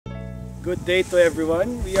Good day to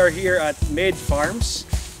everyone. We are here at Made Farms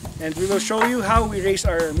and we will show you how we raise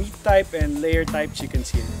our meat type and layer type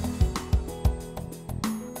chickens here.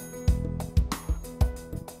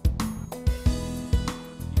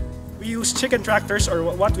 We use chicken tractors, or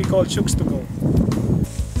what we call chooks to go.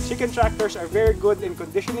 Chicken tractors are very good in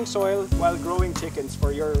conditioning soil while growing chickens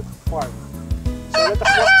for your farm. So let us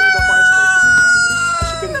walk through the parts of our chicken tractors.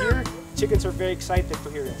 As you can hear, chickens are very excited to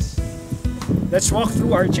hear us. Let's walk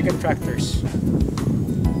through our chicken tractors.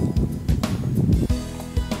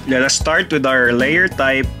 Let us start with our layer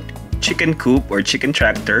type chicken coop or chicken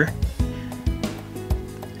tractor.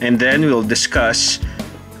 And then we'll discuss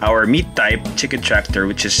our meat type chicken tractor,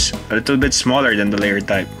 which is a little bit smaller than the layer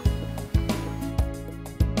type.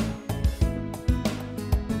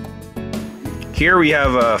 Here we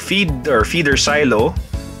have a feed or feeder silo,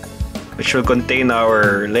 which will contain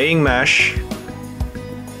our laying mash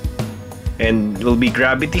and will be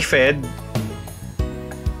gravity fed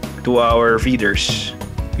to our feeders.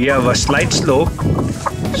 We have a slight slope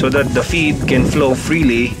so that the feed can flow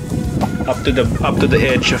freely up to the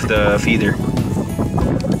edge of the feeder.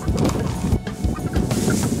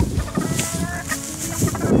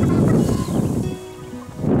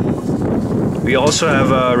 We also have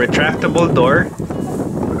a retractable door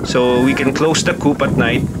so we can close the coop at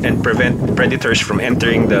night and prevent predators from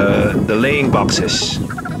entering the laying boxes.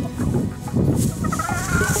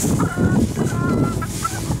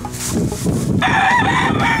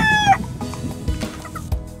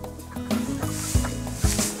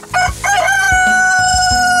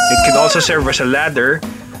 It can also serve as a ladder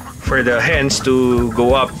for the hens to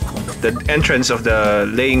go up the entrance of the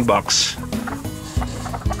laying box.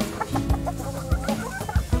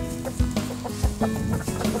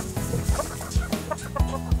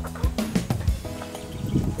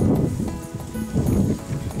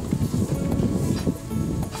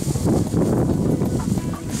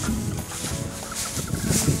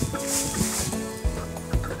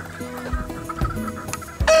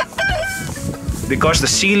 Because the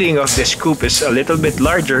ceiling of this coop is a little bit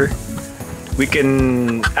larger, we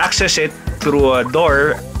can access it through a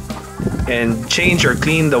door and change or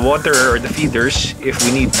clean the water or the feeders if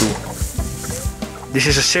we need to. This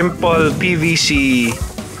is a simple PVC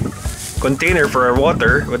container for our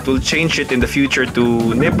water, but we'll change it in the future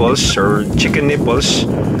to nipples or chicken nipples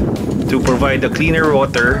to provide a cleaner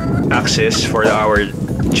water access for our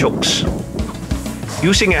chooks.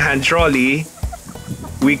 Using a hand trolley,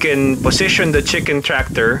 we can position the chicken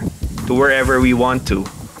tractor to wherever we want to.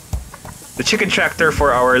 The chicken tractor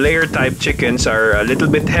for our layer type chickens are a little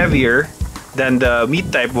bit heavier than the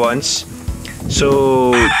meat type ones,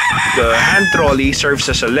 so the hand trolley serves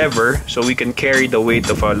as a lever so we can carry the weight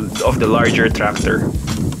of the larger tractor.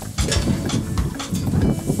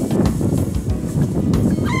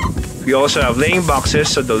 We also have laying boxes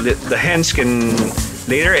so the hens can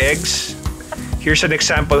lay their eggs. Here's an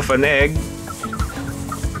example of an egg.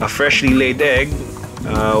 A freshly laid egg.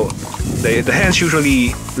 The hens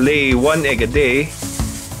usually lay 1 egg a day.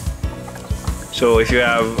 So if you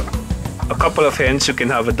have a couple of hens, you can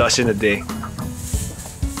have a dozen a day.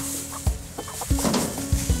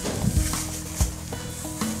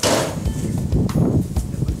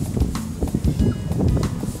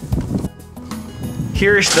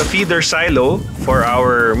 Here is the feeder silo for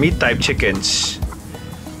our meat type chickens.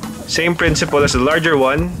 Same principle as the larger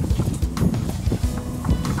one.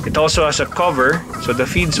 It also has a cover so the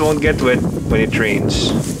feeds won't get wet when it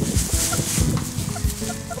rains.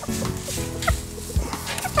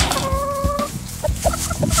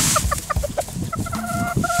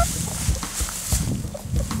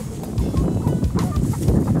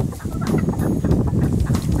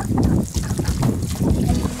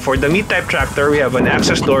 For the meat type tractor, we have an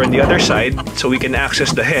access door on the other side so we can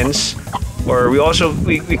access the hens. Or we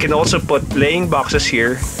can also put laying boxes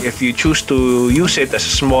here if you choose to use it as a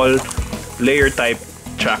small layer type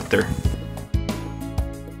tractor.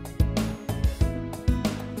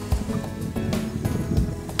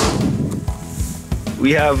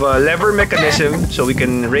 We have a lever mechanism so we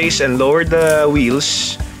can raise and lower the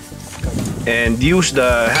wheels and use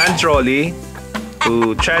the hand trolley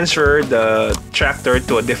to transfer the tractor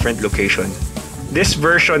to a different location. This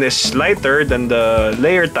version is lighter than the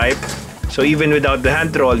layer type. So even without the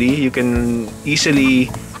hand trolley, you can easily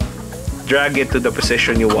drag it to the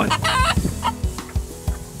position you want.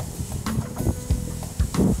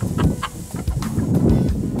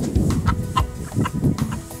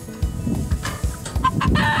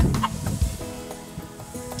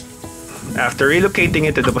 After relocating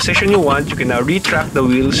it to the position you want, you can now retract the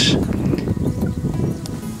wheels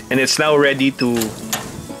and it's now ready to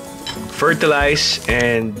fertilize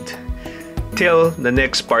and till the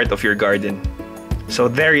next part of your garden. So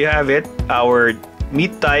there you have it, our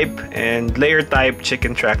meat type and layer type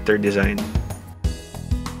chicken tractor design.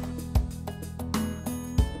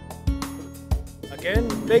 Again,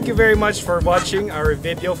 thank you very much for watching our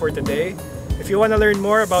video for today. If you want to learn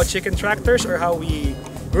more about chicken tractors or how we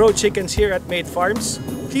grow chickens here at Made Farms,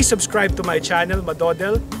 please subscribe to my channel,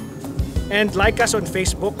 Madodel, and like us on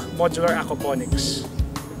Facebook, Modular Aquaponics.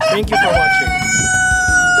 Thank you for watching.